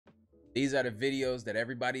These are the videos that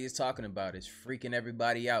everybody is talking about. It's freaking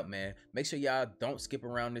everybody out, man. Make sure y'all don't skip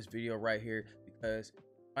around this video right here because you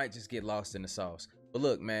might just get lost in the sauce. But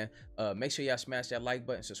look, man, make sure y'all smash that like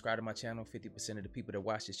button, subscribe to my channel. 50% of the people that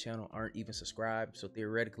watch this channel aren't even subscribed. So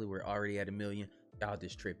theoretically, we're already at 1 million. Y'all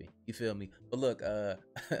just tripping. You feel me? But look,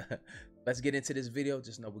 let's get into this video.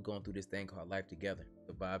 Just know we're going through this thing called life together.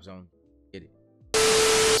 The vibes on. Get it.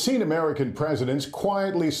 Seen American presidents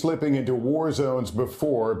quietly slipping into war zones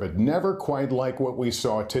before, but never quite like what we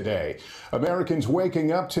saw today. Americans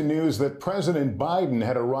waking up to news that President Biden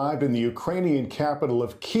had arrived in the Ukrainian capital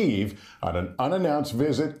of Kyiv on an unannounced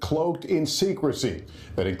visit cloaked in secrecy.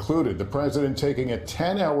 That included the president taking a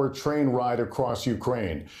 10-hour train ride across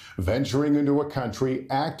Ukraine, venturing into a country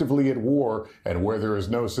actively at war and where there is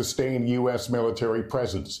no sustained U.S. military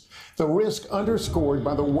presence. The risk underscored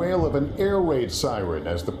by the wail of an air raid siren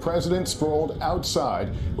as the president strolled outside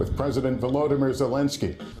with President Volodymyr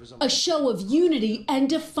Zelensky. A show of unity and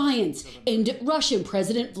defiance aimed at Russian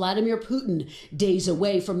President Vladimir Putin, days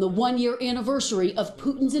away from the one-year anniversary of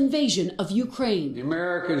Putin's invasion of Ukraine. The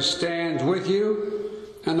America stands with you,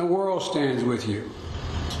 and the world stands with you.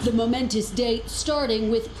 The momentous day starting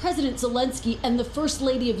with President Zelensky and the First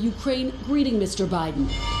Lady of Ukraine greeting Mr. Biden.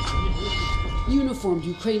 Uniformed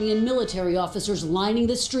Ukrainian military officers lining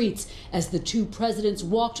the streets as the two presidents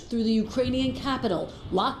walked through the Ukrainian capital,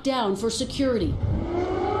 locked down for security.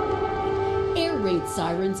 Air raid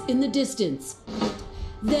sirens in the distance.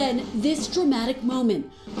 Then this dramatic moment,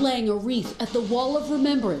 laying a wreath at the wall of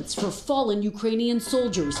remembrance for fallen Ukrainian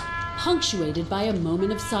soldiers, punctuated by a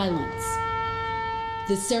moment of silence.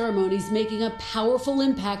 The ceremony's making a powerful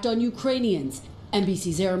impact on Ukrainians.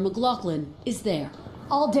 NBC's Aaron McLaughlin is there.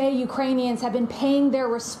 All day, Ukrainians have been paying their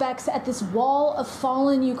respects at this wall of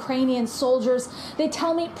fallen Ukrainian soldiers. They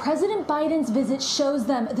tell me President Biden's visit shows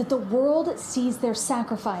them that the world sees their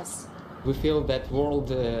sacrifice. We feel that world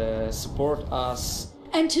support us.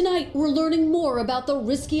 And tonight, we're learning more about the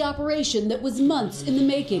risky operation that was months in the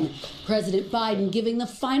making. President Biden giving the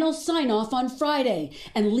final sign-off on Friday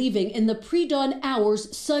and leaving in the pre-dawn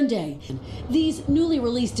hours Sunday. These newly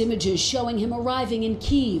released images showing him arriving in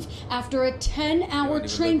Kyiv after a 10-hour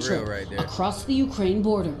train trip across the Ukraine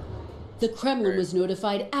border. The Kremlin was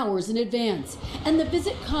notified hours in advance, and the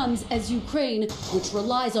visit comes as Ukraine, which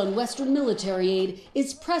relies on Western military aid,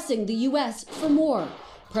 is pressing the U.S. for more.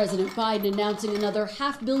 President Biden announcing another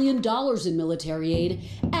 $500 million in military aid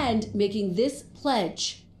and making this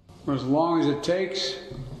pledge. For as long as it takes,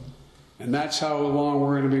 and that's how long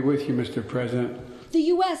we're going to be with you, Mr. President. The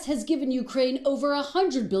U.S. has given Ukraine over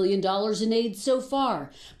 $100 billion in aid so far.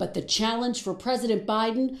 But the challenge for President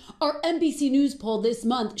Biden, our NBC News poll this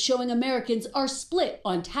month showing Americans are split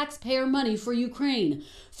on taxpayer money for Ukraine.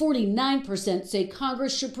 49% say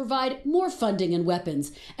Congress should provide more funding and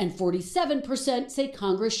weapons, and 47% say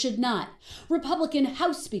Congress should not. Republican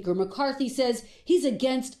House Speaker McCarthy says he's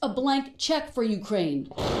against a blank check for Ukraine.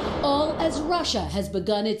 All as Russia has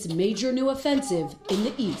begun its major new offensive in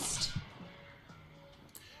the East.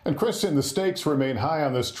 And Kristen, the stakes remain high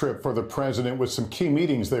on this trip for the president with some key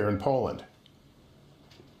meetings there in Poland.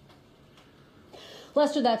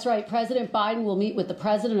 Lester, that's right. President Biden will meet with the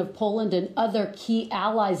president of Poland and other key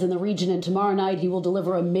allies in the region. And tomorrow night, he will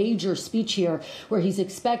deliver a major speech here where he's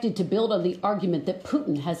expected to build on the argument that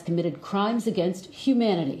Putin has committed crimes against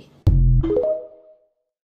humanity.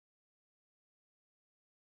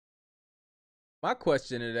 My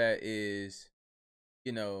question to that is,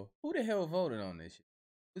 you know, who the hell voted on this shit?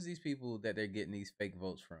 Who's these people that they're getting these fake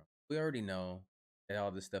votes from? We already know that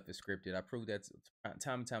all this stuff is scripted. I proved that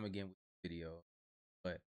time and time again with the video.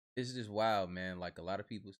 But this is just wild, man. Like, a lot of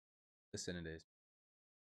people listen to this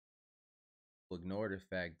ignore the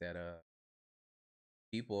fact that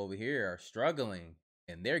people over here are struggling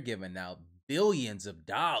and they're giving out billions of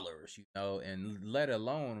dollars, you know, and let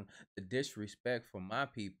alone the disrespect for my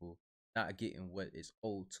people not getting what is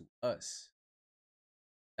owed to us.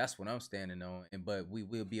 That's what I'm standing on. But we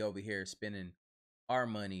will be over here spending our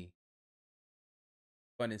money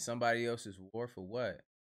funding somebody else's war for what?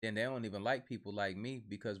 Then they don't even like people like me,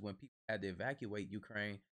 because when people had to evacuate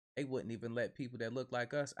Ukraine, they wouldn't even let people that look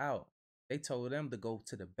like us out. They told them to go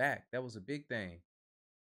to the back. That was a big thing.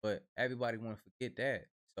 But everybody want to forget that.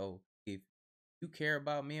 So if you care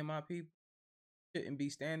about me and my people, you shouldn't be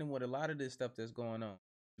standing with a lot of this stuff that's going on.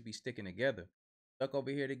 You should be sticking together. Stuck over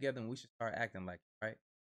here together, and we should start acting like it, right?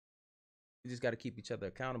 We just got to keep each other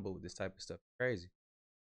accountable with this type of stuff. Crazy.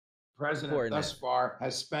 President Supporting thus that. far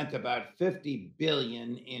has spent about 50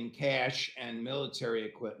 billion in cash and military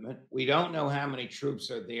equipment. We don't know how many troops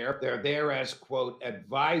are there. They're there as, quote,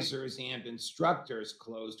 advisors and instructors,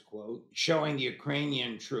 closed quote, showing the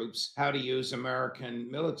Ukrainian troops how to use American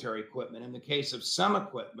military equipment. In the case of some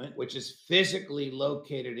equipment, which is physically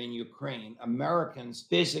located in Ukraine, Americans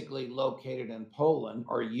physically located in Poland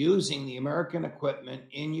are using the American equipment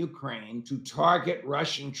in Ukraine to target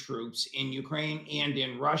Russian troops in Ukraine and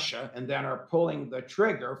in Russia, and then are pulling the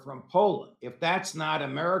trigger from Poland. If that's not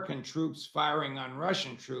American troops firing on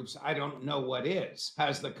Russian troops, I don't know what is.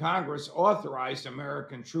 Has the Congress authorized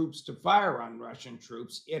American troops to fire on Russian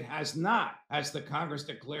troops? It has not. Has the Congress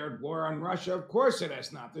declared war on Russia? Of course it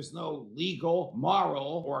has not. There's no legal,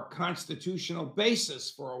 moral, or constitutional basis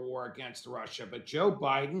for a war against Russia, but Joe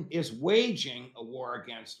Biden is waging a war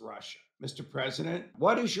against Russia. Mr. President,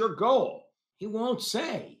 what is your goal? He won't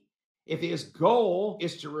say. If his goal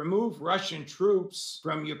is to remove Russian troops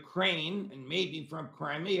from Ukraine and maybe from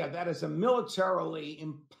Crimea, that is a militarily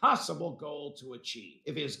impossible goal to achieve.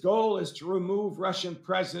 If his goal is to remove Russian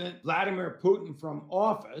President Vladimir Putin from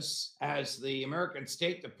office, as the American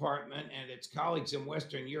State Department and its colleagues in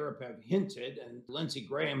Western Europe have hinted, and Lindsey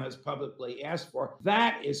Graham has publicly asked for,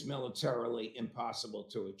 that is militarily impossible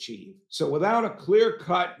to achieve. So without a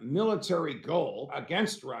clear-cut military goal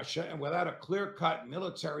against Russia and without a clear-cut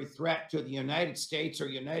military threat to the United States or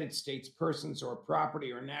United States persons or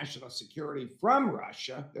property or national security from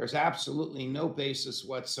Russia, there's absolutely no basis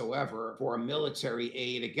whatsoever for a military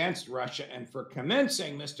aid against Russia and for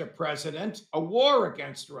commencing, Mr. President, a war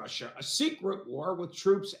against Russia, a secret war with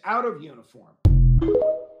troops out of uniform.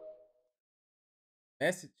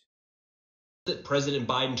 Message. That President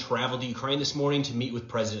Biden traveled to Ukraine this morning to meet with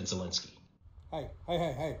President Zelensky. Hey.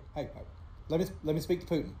 Let me speak to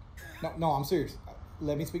Putin. No, I'm serious.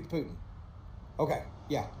 Let me speak to Putin. Okay,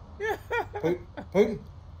 yeah. Putin,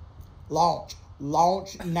 launch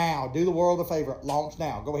now. Do the world a favor. Launch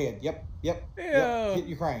now. Go ahead. Yep. Hit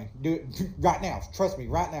Ukraine. Do it right now. Trust me,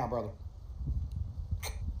 right now, brother.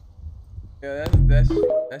 Yeah,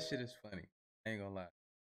 that shit is funny. I ain't gonna lie.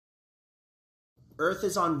 Earth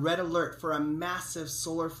is on red alert for a massive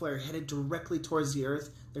solar flare headed directly towards the Earth.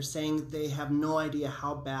 They're saying they have no idea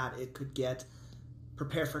how bad it could get.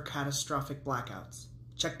 Prepare for catastrophic blackouts.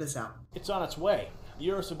 Check this out. It's on its way.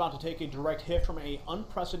 The Earth is about to take a direct hit from an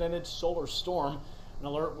unprecedented solar storm. An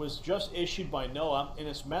alert was just issued by NOAA, and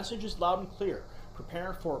its message is loud and clear.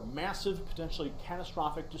 Prepare for massive, potentially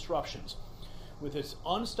catastrophic disruptions. With its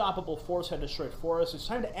unstoppable force headed straight for us, it's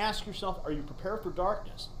time to ask yourself, are you prepared for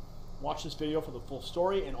darkness? Watch this video for the full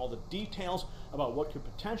story and all the details about what could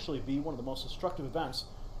potentially be one of the most destructive events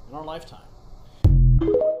in our lifetime.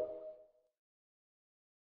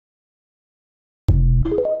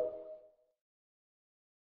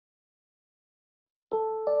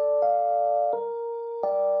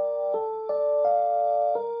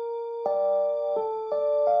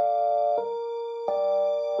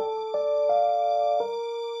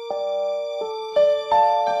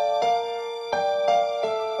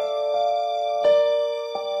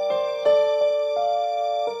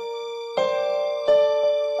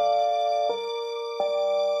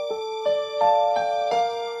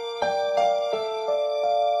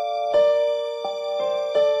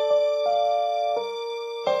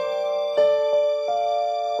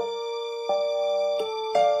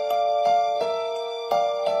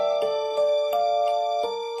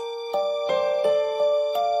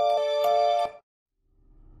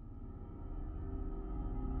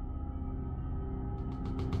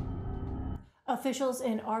 Officials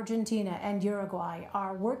in Argentina and Uruguay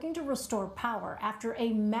are working to restore power after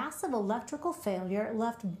a massive electrical failure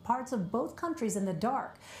left parts of both countries in the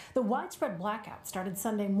dark. The widespread blackout started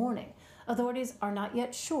Sunday morning. Authorities are not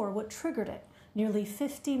yet sure what triggered it. Nearly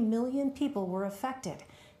 50 million people were affected.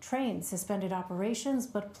 Trains suspended operations,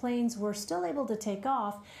 but planes were still able to take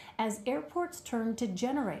off as airports turned to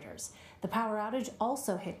generators. The power outage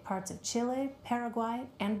also hit parts of Chile, Paraguay,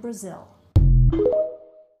 and Brazil.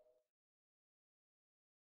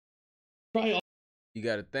 You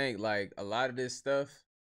got to think, like, a lot of this stuff,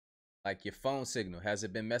 like your phone signal, has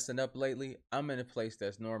it been messing up lately? I'm in a place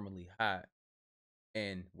that's normally hot,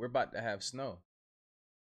 and we're about to have snow,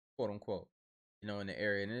 quote unquote, you know, in the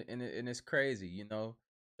area, and it's crazy, you know.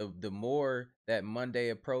 The more that Monday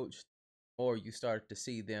approached, the more you start to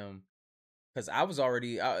see them, because I was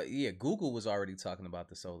already, Google was already talking about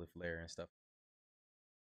the solar flare and stuff.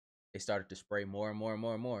 They started to spray more and more and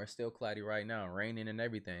more and more. It's still cloudy right now, raining and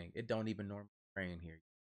everything. It don't even normally rain here.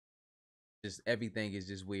 Just everything is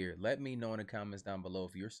just weird. Let me know in the comments down below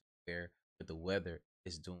if you're somewhere where the weather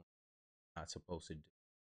is doing what it's not supposed to do.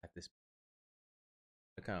 at this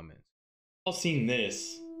the comments. I've seen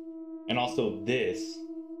this and also this,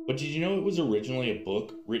 but did you know it was originally a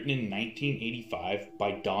book written in 1985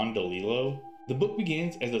 by Don DeLillo? The book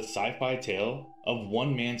begins as a sci-fi tale of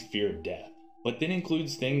one man's fear of death, but then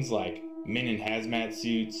includes things like men in hazmat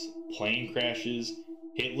suits, plane crashes,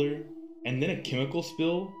 Hitler, and then a chemical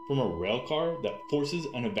spill from a rail car that forces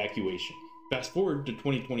an evacuation. Fast forward to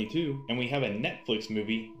 2022, and we have a Netflix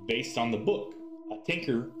movie based on the book. A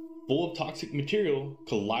tanker full of toxic material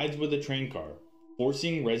collides with a train car,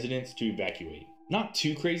 forcing residents to evacuate. Not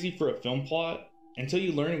too crazy for a film plot until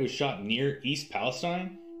you learn it was shot near East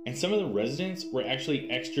Palestine, and some of the residents were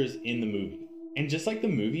actually extras in the movie. And just like the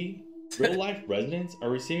movie, real-life residents are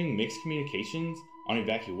receiving mixed communications on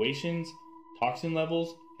evacuations, toxin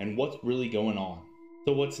levels, and what's really going on.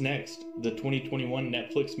 So what's next? The 2021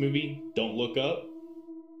 Netflix movie, Don't Look Up?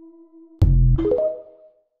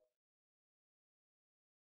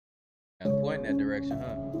 And point in that direction,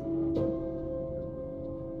 huh?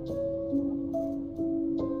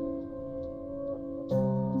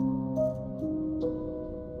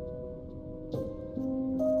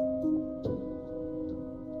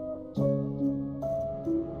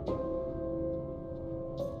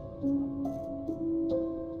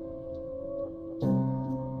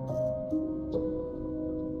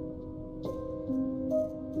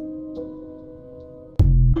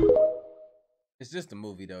 It's just a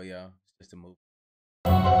movie, though, y'all. It's just a movie.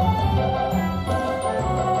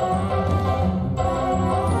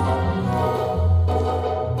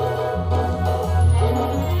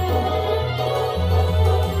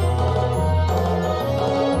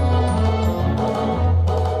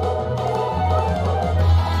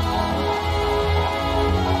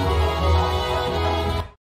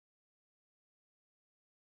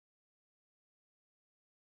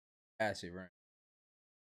 Acid rain.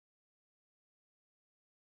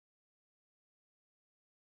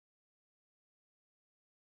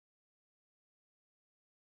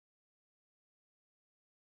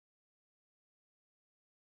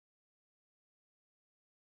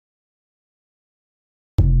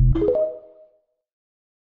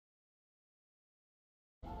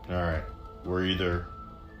 All right, we're either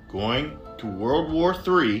going to World War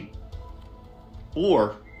III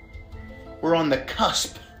or we're on the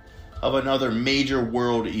cusp of another major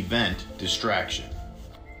world event distraction.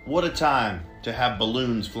 What a time to have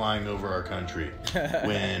balloons flying over our country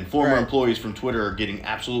when former employees from Twitter are getting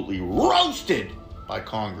absolutely roasted by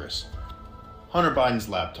Congress. Hunter Biden's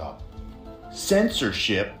laptop,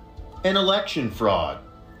 censorship, and election fraud.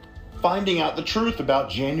 Finding out the truth about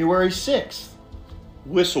January 6th.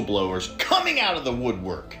 Whistleblowers coming out of the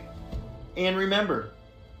woodwork. And remember,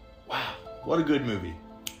 wow, what a good movie.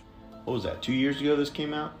 What was that, 2 years ago this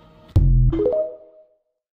came out?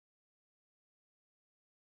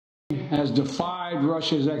 Has defied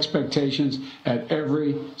Russia's expectations at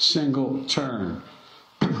every single turn.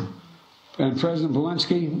 And President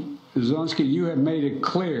Zelensky, you have made it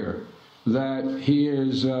clear that he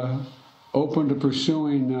is open to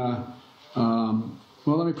pursuing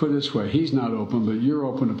well, let me put it this way. He's not open, but you're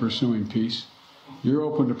open to pursuing peace. You're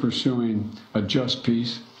open to pursuing a just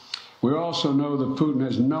peace. We also know that Putin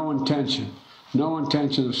has no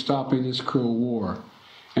intention of stopping this cruel war.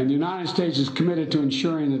 And the United States is committed to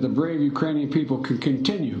ensuring that the brave Ukrainian people can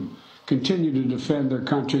continue to defend their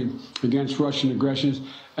country against Russian aggressions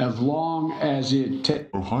as long as it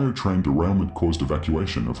takes. Ohio train derailment caused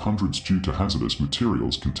evacuation of hundreds due to hazardous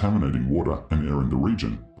materials contaminating water and air in the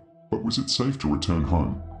region. But was it safe to return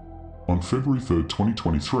home? On February 3,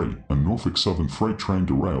 2023, a Norfolk Southern freight train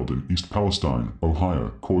derailed in East Palestine,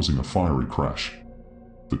 Ohio, causing a fiery crash.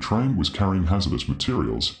 The train was carrying hazardous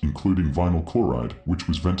materials, including vinyl chloride, which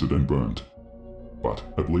was vented and burned. But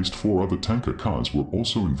at least 4 other tanker cars were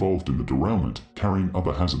also involved in the derailment, carrying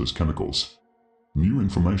other hazardous chemicals. New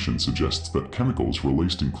information suggests that chemicals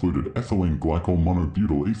released included ethylene glycol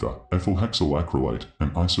monobutyl ether, ethyl hexyl acrylate,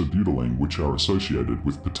 and isobutylene, which are associated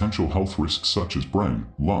with potential health risks such as brain,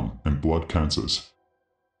 lung, and blood cancers.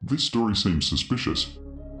 This story seems suspicious.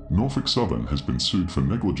 Norfolk Southern has been sued for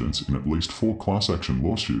negligence in at least 4 class action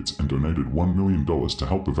lawsuits and donated $1 million to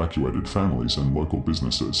help evacuated families and local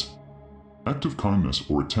businesses. Act of kindness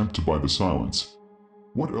or attempt to buy the silence.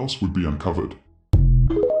 What else would be uncovered?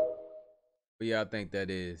 What y'all think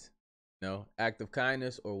that is? No? Act of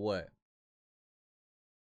kindness or what?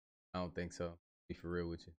 I don't think so. Be for real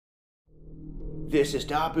with you. This is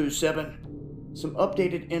Dabu7. Some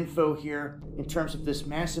updated info here in terms of this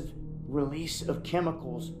massive release of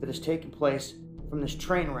chemicals that has taken place from this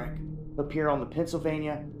train wreck up here on the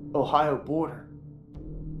Pennsylvania-Ohio border,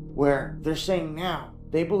 where they're saying now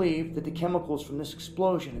They believe that the chemicals from this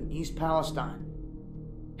explosion in East Palestine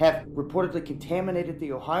have reportedly contaminated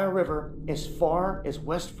the Ohio River as far as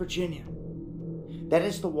West Virginia. That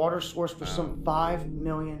is the water source for some 5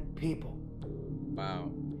 million people.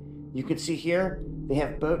 Wow. You can see here, they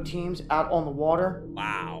have boat teams out on the water.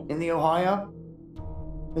 Wow. In the Ohio.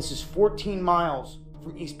 This is 14 miles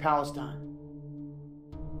from East Palestine.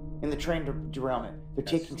 In the train derailment, they're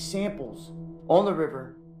taking samples on the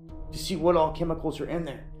river to see what all chemicals are in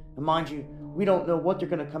there. And mind you, we don't know what they're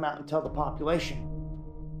going to come out and tell the population.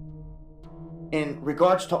 In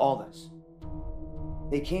regards to all this,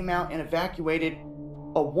 they came out and evacuated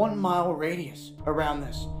a 1 mile radius around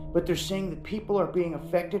this. But they're saying that people are being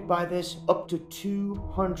affected by this up to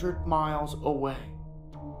 200 miles away.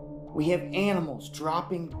 We have animals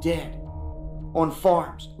dropping dead on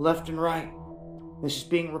farms left and right. This is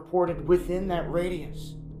being reported within that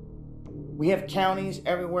radius. We have counties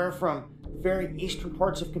everywhere from very eastern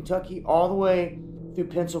parts of Kentucky all the way through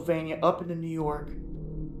Pennsylvania up into New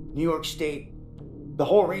York State, the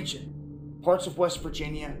whole region, parts of West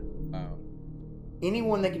Virginia. Wow.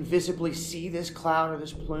 Anyone that can visibly see this cloud or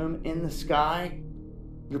this plume in the sky,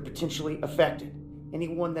 you're potentially affected.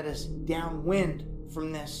 Anyone that is downwind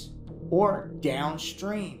from this or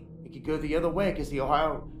downstream, it could go the other way because the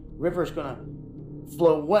Ohio River is going to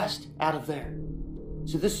flow west out of there.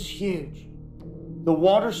 So this is huge. The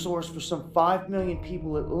water source for some 5 million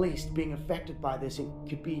people at least being affected by this and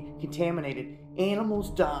could be contaminated.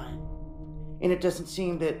 Animals dying. And it doesn't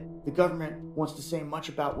seem that the government wants to say much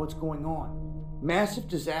about what's going on. Massive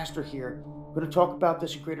disaster here. We're going to talk about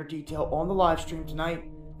this in greater detail on the live stream tonight.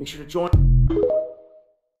 Make sure to join.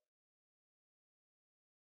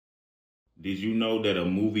 Did you know that a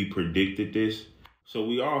movie predicted this? So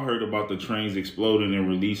we all heard about the trains exploding and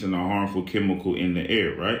releasing a harmful chemical in the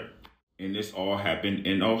air, right? And this all happened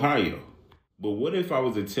in Ohio. But what if I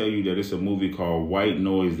was to tell you that it's a movie called White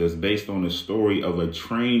Noise that's based on the story of a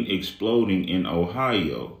train exploding in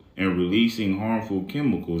Ohio and releasing harmful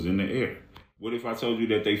chemicals in the air? What if I told you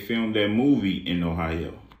that they filmed that movie in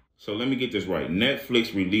Ohio? So let me get this right.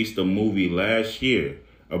 Netflix released a movie last year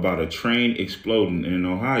about a train exploding in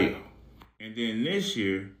Ohio. And then this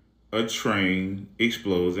year, a train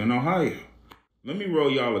explodes in Ohio. Let me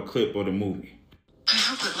roll y'all a clip of the movie. I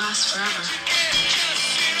hope it lasts forever.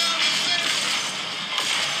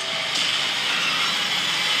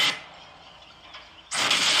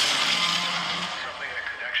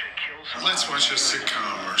 Let's watch a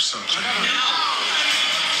sitcom or something.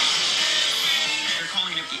 They're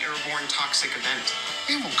calling it the airborne toxic event.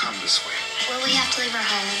 It won't come this way. Will we have to leave our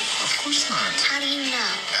home? Of course not. How do you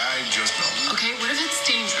know? I just know. Okay, what if it's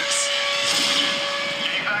dangerous?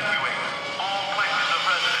 Evacuate all places of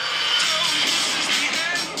residence.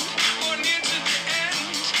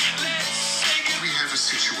 We have a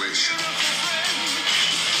situation.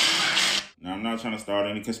 Now, I'm not trying to start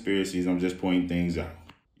any conspiracies. I'm just pointing things out.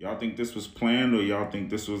 Y'all think this was planned or y'all think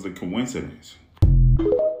this was a coincidence?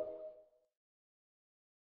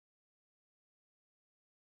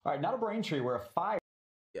 All right, not a brain tree where a fire.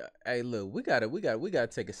 Yeah. Hey, look, we gotta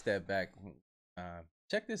take a step back.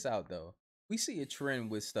 Check this out though. We see a trend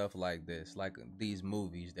with stuff like this, like these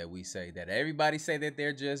movies that we say that everybody say that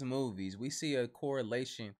they're just movies. We see a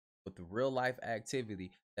correlation with the real life activity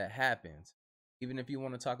that happens. Even if you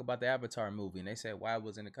want to talk about the Avatar movie, and they said why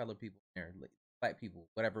wasn't the color people there, like, black people,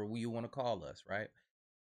 whatever you want to call us, right?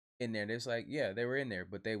 In there, there's like, yeah, they were in there,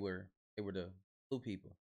 but they were the blue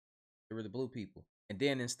people. They were the blue people. And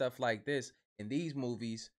then in stuff like this, in these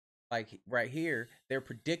movies, like right here, they're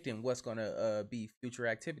predicting what's gonna be future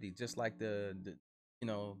activity, just like the I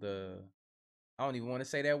don't even want to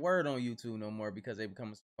say that word on YouTube no more because they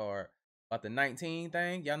become so far about the 19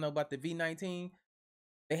 thing. Y'all know about the V19?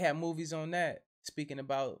 They had movies on that speaking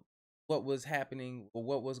about what was happening or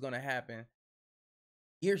what was gonna happen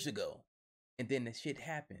years ago, and then the shit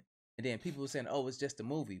happened, and then people were saying, "Oh, it's just a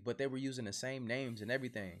movie," but they were using the same names and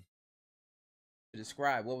everything to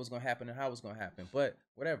describe what was gonna happen and how it was gonna happen. But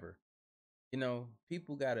whatever,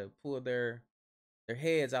 people gotta pull their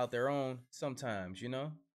heads out their own sometimes.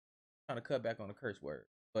 Trying to cut back on the curse word,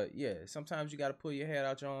 but yeah, sometimes you gotta pull your head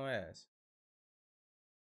out your own ass.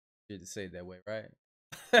 Good to say it that way, right?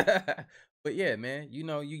 But yeah, man,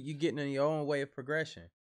 you getting in your own way of progression.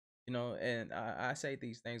 And I say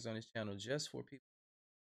these things on this channel just for people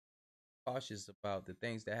cautious about the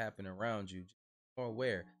things that happen around you. Just more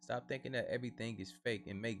aware. Stop thinking that everything is fake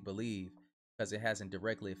and make believe because it hasn't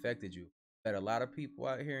directly affected you. But a lot of people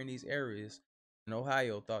out here in these areas in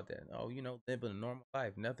Ohio thought that, living a normal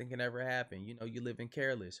life, nothing can ever happen. You living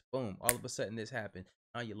careless. Boom, all of a sudden this happened.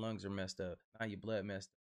 Now your lungs are messed up. Now your blood messed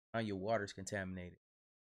up. Now your water's contaminated.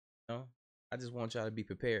 know, I just want y'all to be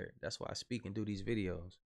prepared. That's why I speak and do these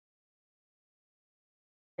videos.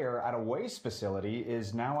 Fire at a waste facility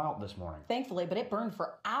is now out this morning. Thankfully, but it burned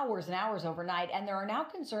for hours and hours overnight, and there are now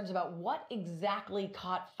concerns about what exactly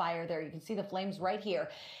caught fire there. You can see the flames right here.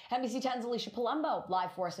 NBC 10's Alicia Palumbo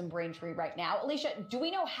live for us in Braintree right now. Alicia, do we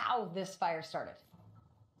know how this fire started?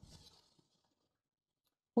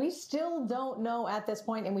 We still don't know at this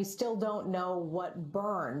point, and we still don't know what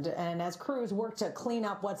burned. And as crews work to clean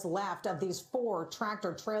up what's left of these 4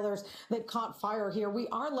 tractor trailers that caught fire here, we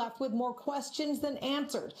are left with more questions than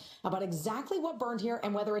answered about exactly what burned here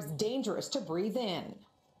and whether it's dangerous to breathe in.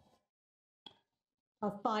 A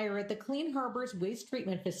fire at the Clean Harbors waste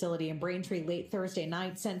treatment facility in Braintree late Thursday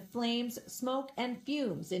night sent flames, smoke, and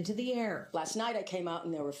fumes into the air. Last night I came out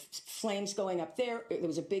and there were flames going up there. There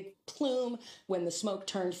was a big plume. When the smoke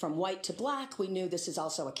turned from white to black, we knew this is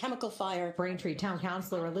also a chemical fire. Braintree Town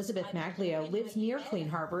Councilor Elizabeth Maglio lives near Clean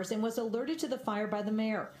Harbors and was alerted to the fire by the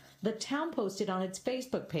mayor. The town posted on its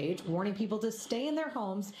Facebook page warning people to stay in their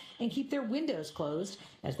homes and keep their windows closed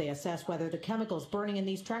as they assess whether the chemicals burning in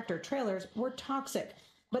these tractor trailers were toxic.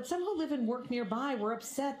 But some who live and work nearby were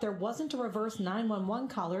upset there wasn't a reverse 911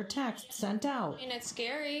 call or text sent out. I mean, it's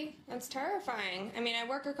scary. It's terrifying. I mean, I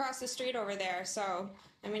work across the street over there, so,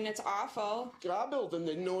 I mean, it's awful. Our building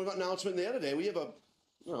didn't know about announcement there today. We have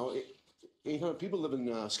 800 people live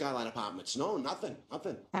in Skyline Apartments. No, nothing.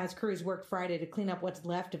 As crews worked Friday to clean up what's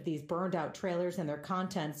left of these burned out trailers and their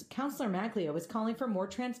contents, Councilor Maglio is calling for more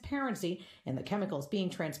transparency in the chemicals being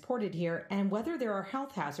transported here and whether there are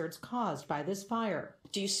health hazards caused by this fire.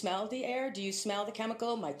 Do you smell the air? Do you smell the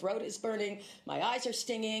chemical? My throat is burning. My eyes are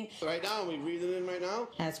stinging. Right now, are we breathing in right now?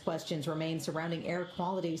 As questions remain surrounding air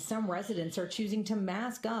quality, some residents are choosing to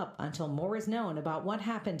mask up until more is known about what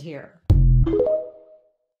happened here.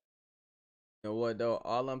 You know what though?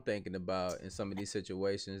 All I'm thinking about in some of these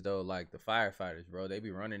situations though, like the firefighters, bro, they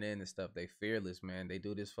be running in and stuff. They fearless, man. They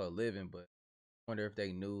do this for a living, but I wonder if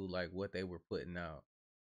they knew like what they were putting out,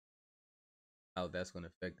 how that's gonna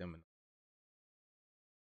affect them.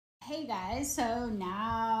 Hey guys, so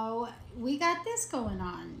now we got this going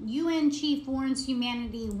on. UN chief warns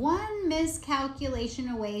humanity one miscalculation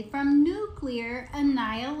away from nuclear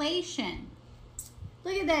annihilation.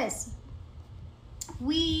 Look at this.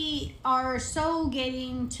 We are so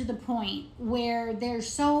getting to the point where there's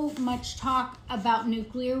so much talk about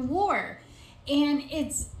nuclear war, and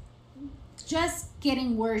it's just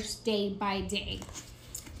getting worse day by day.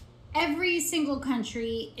 Every single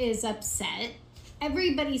country is upset.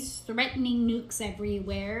 Everybody's threatening nukes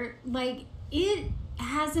everywhere. Like, it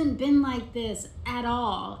hasn't been like this at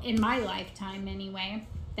all in my lifetime anyway,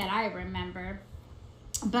 that I remember.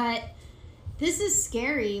 But this is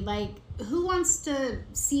scary. Like, who wants to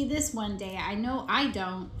see this one day? I know I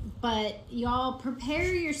don't, but y'all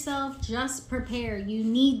prepare yourself. Just prepare. You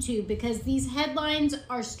need to, because these headlines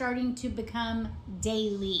are starting to become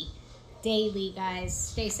daily. Daily, guys.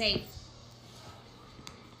 Stay safe.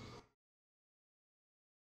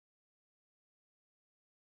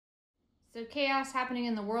 So chaos happening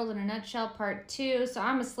in the world in a nutshell, part 2. So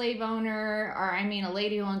I'm a slave owner, or I mean a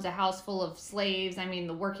lady who owns a house full of slaves. I mean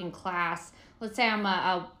the working class. Let's say I'm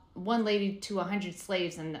a one lady to 100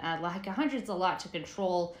 slaves, and like 100's a lot to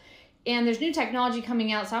control. And there's new technology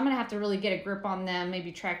coming out, so I'm gonna have to really get a grip on them,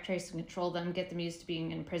 maybe track, trace, and control them, get them used to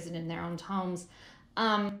being in prison in their own homes.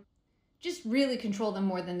 Just really control them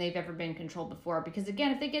more than they've ever been controlled before. Because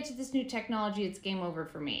again, if they get to this new technology, it's game over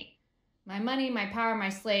for me. My money, my power, my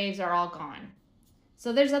slaves are all gone.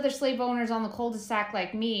 So there's other slave owners on the cul-de-sac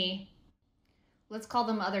like me. Let's call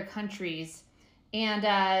them other countries.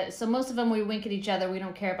 And so most of them, we wink at each other. We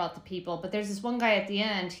don't care about the people. But there's this one guy at the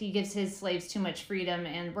end. He gives his slaves too much freedom.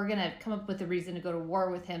 And we're going to come up with a reason to go to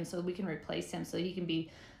war with him so we can replace him, so he can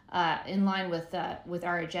be in line with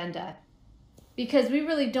our agenda. Because we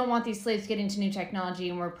really don't want these slaves getting to new technology.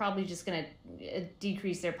 And we're probably just going to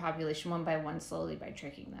decrease their population one by one slowly by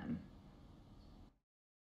tricking them.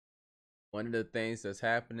 One of the things that's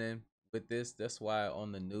happening with this, that's why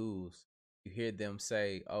on the news, you hear them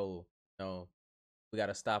say, oh, no, we got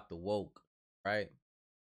to stop the woke, right?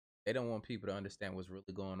 They don't want people to understand what's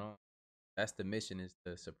really going on. That's the mission, is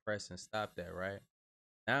to suppress and stop that, right?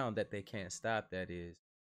 Now that they can't stop that, is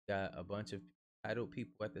got a bunch of idle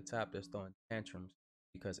people at the top that's throwing tantrums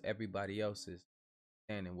because everybody else is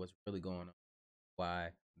understanding what's really going on,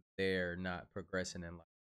 why they're not progressing in life.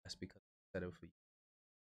 That's because instead of for you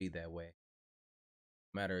to be that way.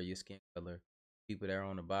 No matter your skin color, people that are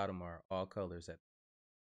on the bottom are all colors.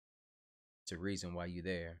 It's a reason why you're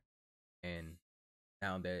there. And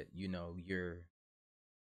now that you know you're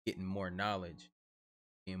getting more knowledge,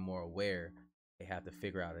 being more aware, they have to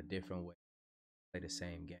figure out a different way to play the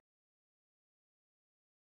same game.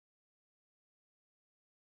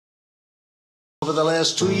 Over the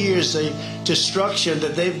last 2 years, the destruction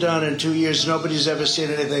that they've done in 2 years, nobody's ever seen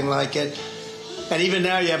anything like it. And even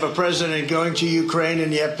now you have a president going to Ukraine,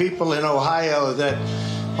 and you have people in Ohio that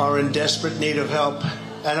are in desperate need of help.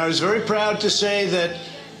 And I was very proud to say that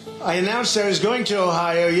I announced I was going to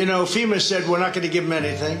Ohio. You know, FEMA said we're not going to give them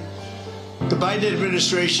anything. The Biden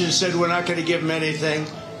administration said we're not going to give them anything.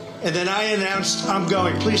 And then I announced I'm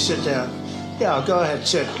going. Please sit down. Yeah, go ahead,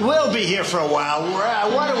 sit. We'll be here for a while.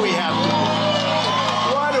 What do we have to do?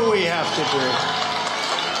 What do we have to do?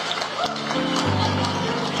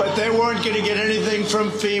 But they weren't going to get anything from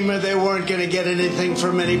FEMA. They weren't going to get anything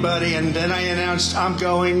from anybody. And then I announced I'm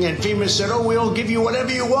going. And FEMA said, oh, we'll give you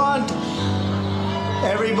whatever you want.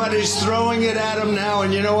 Everybody's throwing it at them now.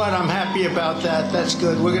 And you know what? I'm happy about that. That's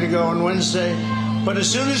good. We're going to go on Wednesday. But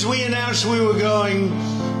as soon as we announced we were going,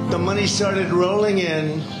 the money started rolling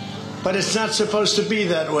in. But it's not supposed to be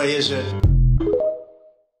that way, is it?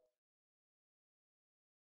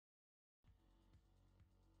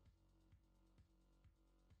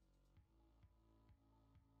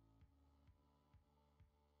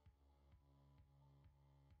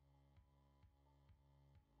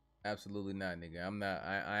 Absolutely not, nigga. I'm not.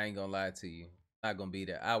 I ain't gonna lie to you. I'm not gonna be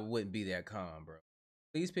that. I wouldn't be that calm, bro.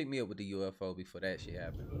 Please pick me up with the UFO before that shit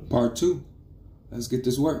happens. Part 2. Let's get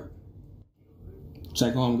this work.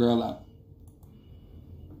 Check homegirl out.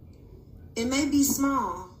 It may be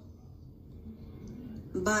small,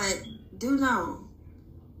 but do know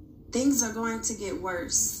things are going to get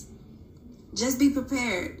worse. Just be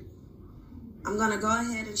prepared. I'm going to go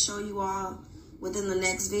ahead and show you all within the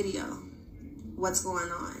next video what's going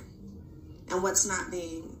on and what's not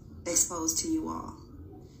being exposed to you all.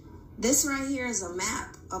 This right here is a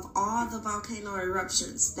map of all the volcano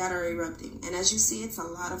eruptions that are erupting. And as you see, it's a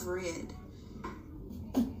lot of red.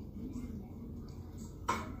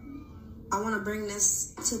 I want to bring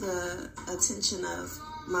this to the attention of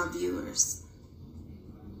my viewers.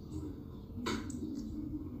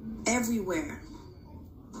 Everywhere.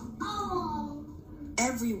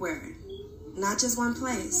 Everywhere. Not just one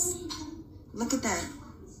place. Look at that.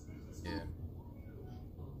 Yeah.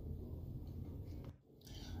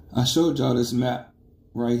 I showed y'all this map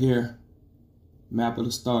right here. Map of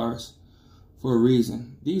the stars. For a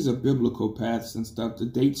reason. These are biblical paths and stuff. The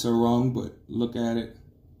dates are wrong, but look at it.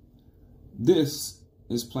 This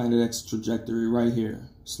is Planet X trajectory right here.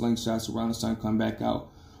 Slingshots around the sun, come back out.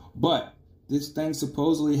 But this thing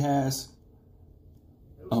supposedly has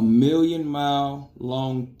a 1,000,000-mile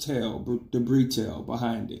long tail, debris tail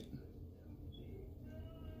behind it.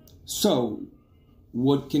 So,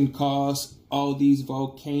 what can cause all these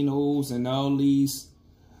volcanoes and all these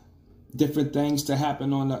different things to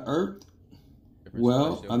happen on the Earth?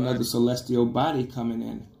 Well, another celestial body coming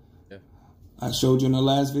in. I showed you in the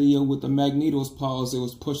last video with the Magneto's paws, it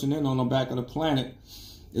was pushing in on the back of the planet.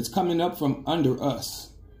 It's coming up from under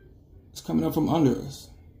us. It's coming up from under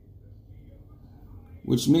us.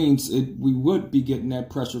 Which means we would be getting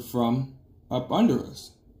that pressure from up under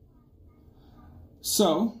us.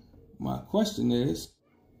 So, my question is,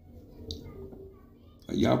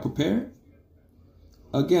 are y'all prepared?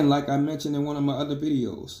 Again, like I mentioned in one of my other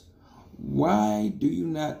videos, why do you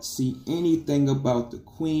not see anything about the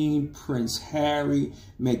Queen, Prince Harry,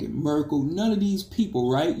 Meghan Markle, none of these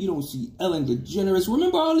people, right? You don't see Ellen DeGeneres.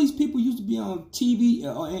 Remember all these people used to be on TV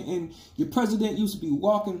and your president used to be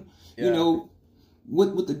walking, you know,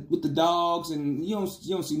 with the dogs, and you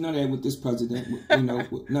don't see none of that with this president, you know,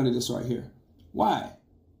 with none of this right here. Why?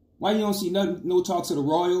 Why you don't see no talks of the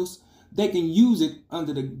royals? They can use it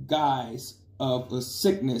under the guise of a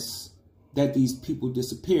sickness that these people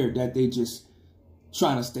disappeared, that they just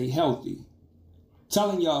trying to stay healthy.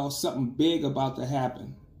 Telling y'all something big about to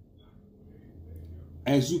happen.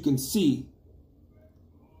 As you can see,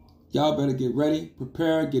 y'all better get ready,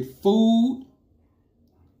 prepare, get food.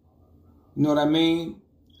 You know what I mean?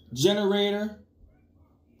 Generator.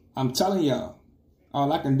 I'm telling y'all,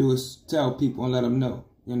 all I can do is tell people and let them know,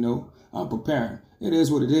 you know, I'm preparing. It is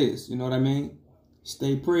what it is, you know what I mean?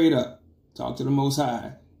 Stay prayed up. Talk to the Most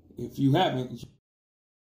High. If you haven't,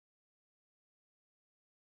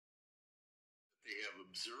 they have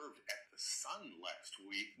observed at the sun last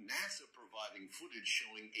week, NASA providing footage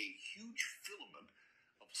showing a huge filament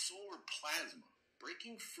of solar plasma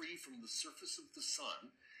breaking free from the surface of the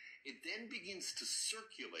sun. It then begins to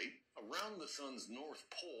circulate around the sun's north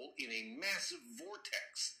pole in a massive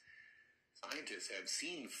vortex. Scientists have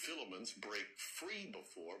seen filaments break free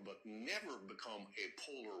before, but never become a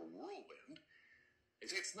polar whirlwind.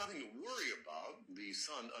 It's nothing to worry about. The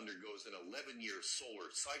sun undergoes an 11-year solar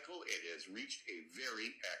cycle. It has reached a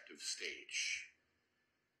very active stage.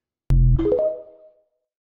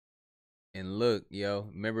 And look, yo,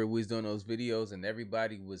 remember we was doing those videos and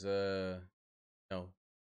everybody was you know,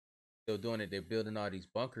 still doing it. They're building all these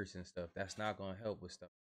bunkers and stuff. That's not gonna help with stuff.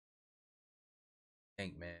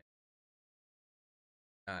 Think, man.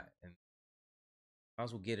 Not, and might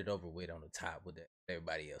as well get it over with on the top with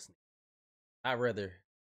everybody else. I'd rather,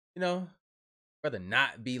 rather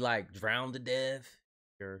not be like drowned to death,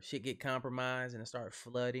 or shit get compromised and it start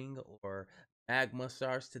flooding, or magma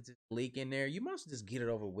starts to just leak in there. You must just get it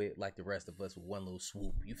over with like the rest of us with one little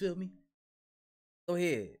swoop. You feel me? Go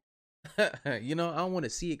ahead. I don't want to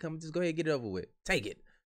see it come. Just go ahead and get it over with. Take it.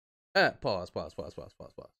 Pause.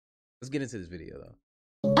 Let's get into this video though.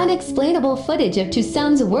 Unexplainable footage of two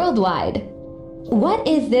suns worldwide. What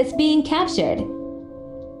is this being captured?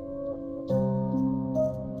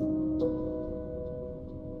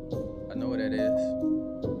 I know what that is.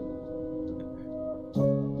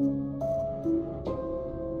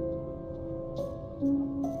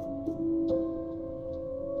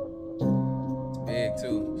 It's big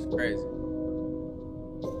too. It's crazy.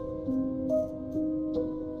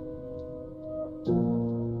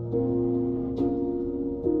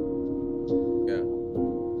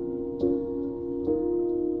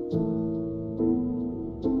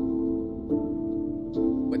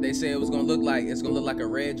 They say it was gonna look like a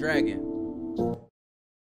red dragon.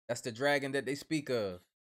 That's the dragon that they speak of.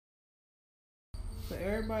 For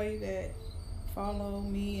everybody that follow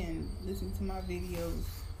me and listen to my videos,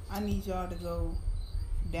 I need y'all to go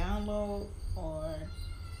download or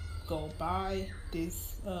go buy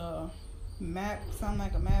this map. Sound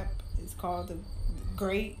like a map. It's called the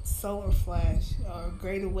Great Solar Flash or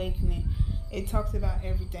Great Awakening. It talks about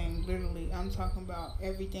everything, literally. I'm talking about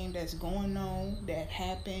everything that's going on, that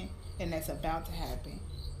happened, and that's about to happen.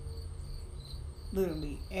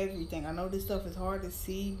 Literally, everything. I know this stuff is hard to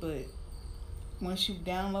see, but once you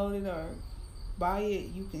download it or buy it,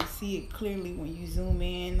 you can see it clearly when you zoom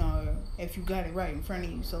in or if you got it right in front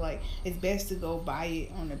of you. So, like, it's best to go buy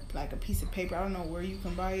it on a piece of paper. I don't know where you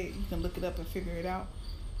can buy it. You can look it up and figure it out.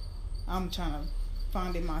 I'm trying to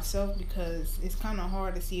find it myself because it's kind of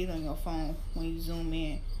hard to see it on your phone when you zoom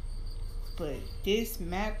in. But this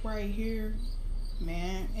map right here,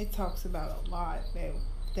 man, it talks about a lot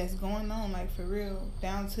that's going on, like for real,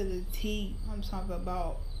 down to the T. I'm talking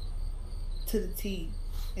about to the T.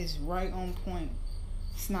 It's right on point.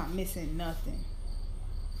 It's not missing nothing.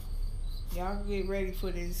 Y'all get ready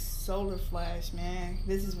for this solar flash, man.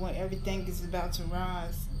 This is when everything is about to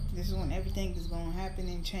rise. This is when everything is going to happen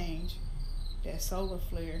and change. That solar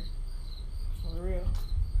flare, for real.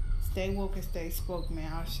 Stay woke and stay spoke,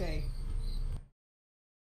 man. I'll say.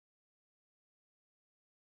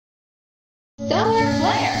 Solar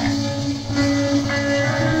flare.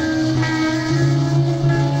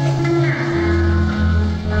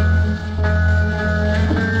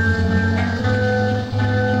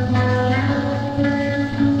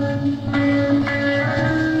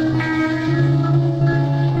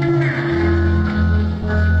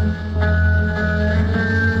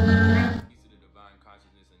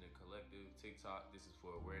 Tik Tok, this is for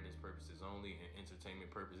awareness purposes only and entertainment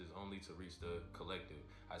purposes only to reach the collective.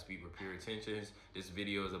 I speak with pure intentions. This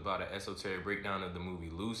video is about an esoteric breakdown of the movie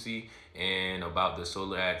Lucy and about the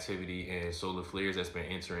solar activity and solar flares that's been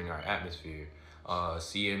entering our atmosphere,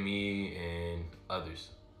 CME and others.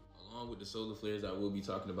 Along with the solar flares, I will be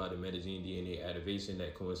talking about the metagene DNA activation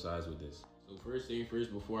that coincides with this. So first thing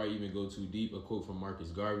first, before I even go too deep, a quote from Marcus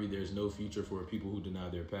Garvey: "There's no future for people who deny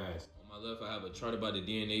their past." On my left, I have a chart about the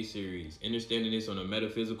DNA series, understanding this on a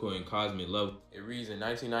metaphysical and cosmic level. It reads, in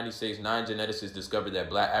 1996, 9 geneticists discovered that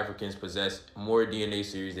Black Africans possess more DNA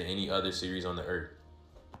series than any other series on the earth.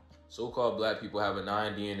 So-called Black people have a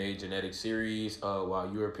 9 DNA genetic series,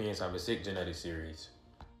 while Europeans have a 6 genetic series.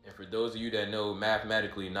 And for those of you that know,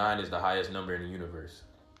 mathematically, 9 is the highest number in the universe.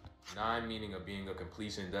 9 meaning a being of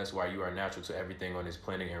completion, that's why you are natural to everything on this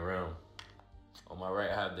planet and realm. On my right,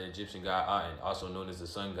 I have the Egyptian god Aten, also known as the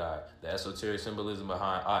sun god. The esoteric symbolism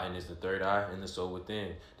behind Aten is the third eye and the soul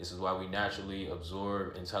within. This is why we naturally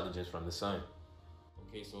absorb intelligence from the sun.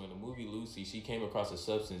 Okay, so in the movie Lucy, she came across a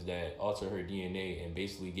substance that altered her DNA and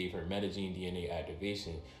basically gave her metagene DNA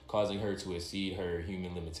activation, causing her to exceed her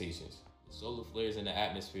human limitations. The solar flares in the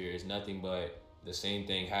atmosphere is nothing but the same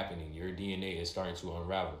thing happening. Your DNA is starting to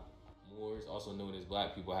unravel. Moors, also known as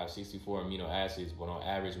Black people, have 64 amino acids, but on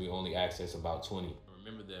average we only access about 20.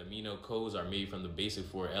 Remember, the amino codes are made from the basic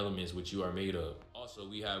 4 elements which you are made of. Also,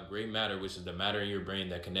 we have gray matter, which is the matter in your brain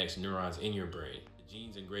that connects neurons in your brain. The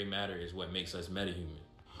Genes and gray matter is what makes us metahuman.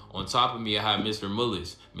 On top of me, I have Mr.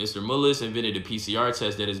 Mullis. Mr. Mullis invented a PCR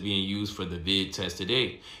test that is being used for the VID test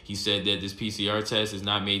today. He said that this PCR test is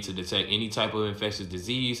not made to detect any type of infectious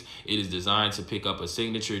disease. It is designed to pick up a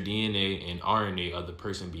signature DNA and RNA of the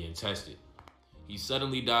person being tested. He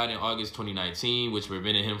suddenly died in August 2019, which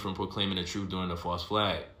prevented him from proclaiming the truth during the false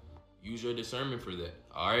flag. Use your discernment for that,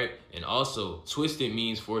 all right? And also, twisted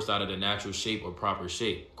means forced out of the natural shape or proper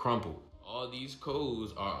shape, crumpled. All these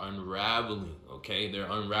codes are unraveling, okay? They're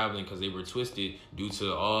unraveling because they were twisted due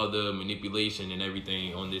to all the manipulation and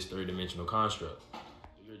everything on this third-dimensional construct.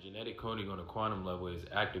 Your genetic coding on a quantum level is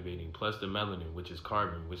activating, plus the melanin, which is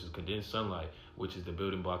carbon, which is condensed sunlight, which is the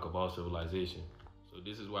building block of all civilization. So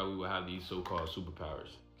this is why we will have these so-called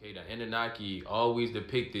superpowers. Okay, the Anunnaki always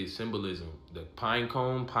depicted symbolism. The pine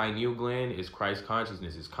cone, pineal gland is Christ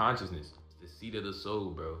consciousness, it's consciousness. It's the seat of the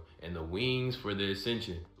soul, bro. And the wings for the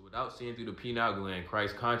ascension. Without seeing through the pineal gland,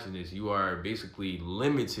 Christ consciousness, you are basically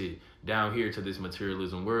limited down here to this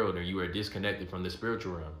materialism world, and you are disconnected from the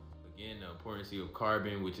spiritual realm. Again, the importance of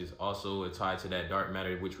carbon, which is also tied to that dark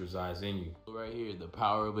matter which resides in you. Right here, the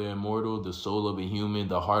power of an immortal, the soul of a human,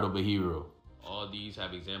 the heart of a hero. All these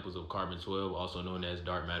have examples of carbon-12, also known as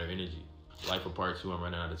dark matter energy. Life of part 2, I'm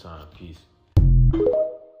running out of time. Peace.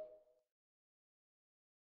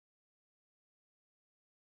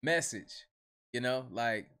 Message, you know,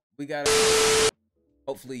 like, we gotta,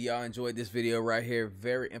 hopefully y'all enjoyed this video right here.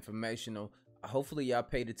 Very informational. Hopefully y'all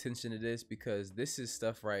paid attention to this, because this is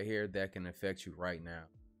stuff right here that can affect you right now.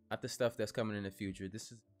 Not the stuff that's coming in the future.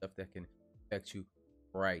 This is stuff that can affect you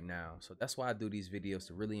right now. So that's why I do these videos,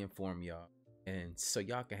 to really inform y'all, and so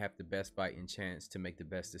y'all can have the best fighting chance to make the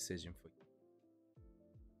best decision for you.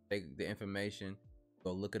 Take the information,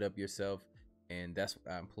 go look it up yourself, and that's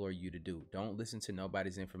what I implore you to do. Don't listen to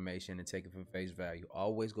nobody's information and take it for face value.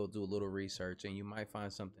 Always go do a little research, and you might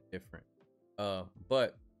find something different.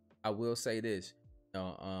 But I will say this, you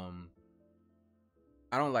know,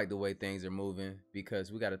 I don't like the way things are moving, because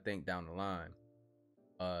we got to think down the line.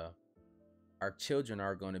 Our children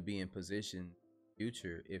are going to be in position in the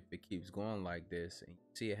future if it keeps going like this, and you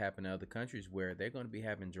see it happen in other countries where they're going to be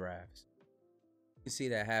having drafts. You can see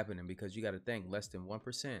that happening, because you got to think less than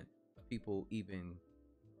 1% of people even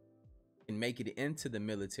can make it into the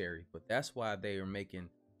military. But that's why they are making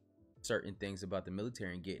certain things about the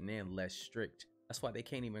military and getting in less strict. That's why they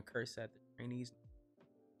can't even curse at the trainees,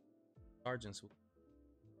 sergeants.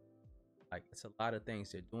 Like, it's a lot of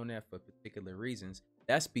things. They're doing that for particular reasons.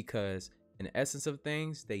 That's because in the essence of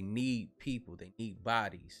things, they need people. They need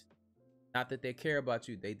bodies. Not that they care about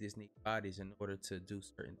you. They just need bodies in order to do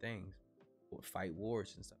certain things, or fight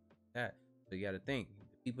wars and stuff like that. So you got to think,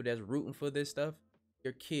 the people that's rooting for this stuff,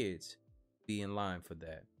 your kids be in line for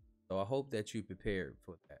that. So I hope that you prepared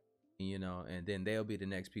for that, you know, and then they'll be the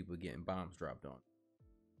next people getting bombs dropped on.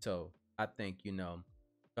 So I think, you know,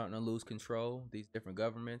 starting to lose control, these different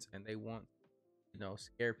governments, and they want, you know,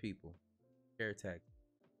 scare people, scare attack.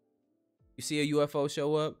 You see a UFO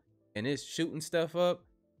show up and it's shooting stuff up,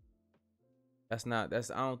 I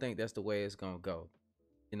don't think that's the way it's gonna go.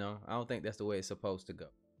 You know, I don't think that's the way it's supposed to go.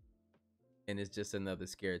 And it's just another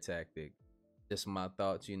scare tactic. Just my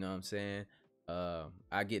thoughts, you know what I'm saying?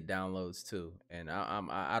 I get downloads too, and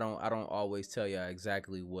I don't always tell y'all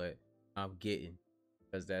exactly what I'm getting,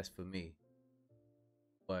 because that's for me.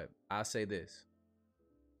 But I'll say this: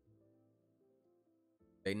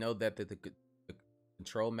 they know that the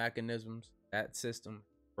control mechanisms, that system,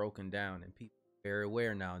 broken down, and people are very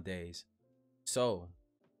aware nowadays. So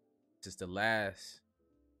this is the last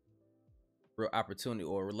real opportunity,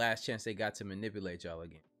 or last chance they got to manipulate y'all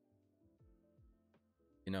again.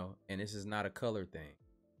 You know, and this is not a color thing.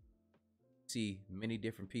 See many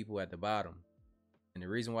different people at the bottom, and the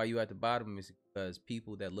reason why you at the bottom is because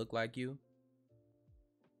people that look like you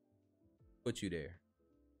put you there.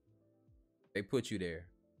 They put you there.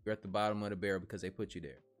 You're at the bottom of the barrel because they put you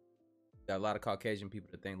there. Got a lot of Caucasian people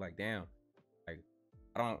that think like, damn, like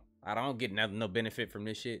I don't get no benefit from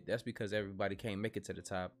this shit. That's because everybody can't make it to the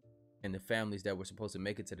top, and the families that were supposed to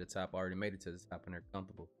make it to the top already made it to the top, and they're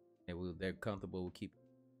comfortable. They're comfortable with keeping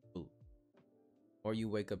food. The more you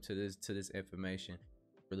wake up to this information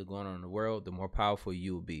really going on in the world, the more powerful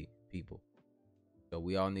you will be, people. So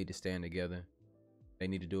we all need to stand together. They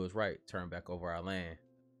need to do us right. Turn back over our land.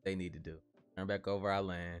 They need to do. Turn back over our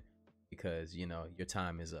land, because, you know, your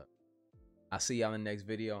time is up. I'll see y'all in the next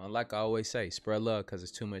video. And like I always say, spread love, because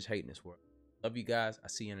there's too much hate in this world. Love you guys. I'll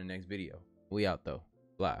see you in the next video. We out though.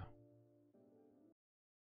 Bye.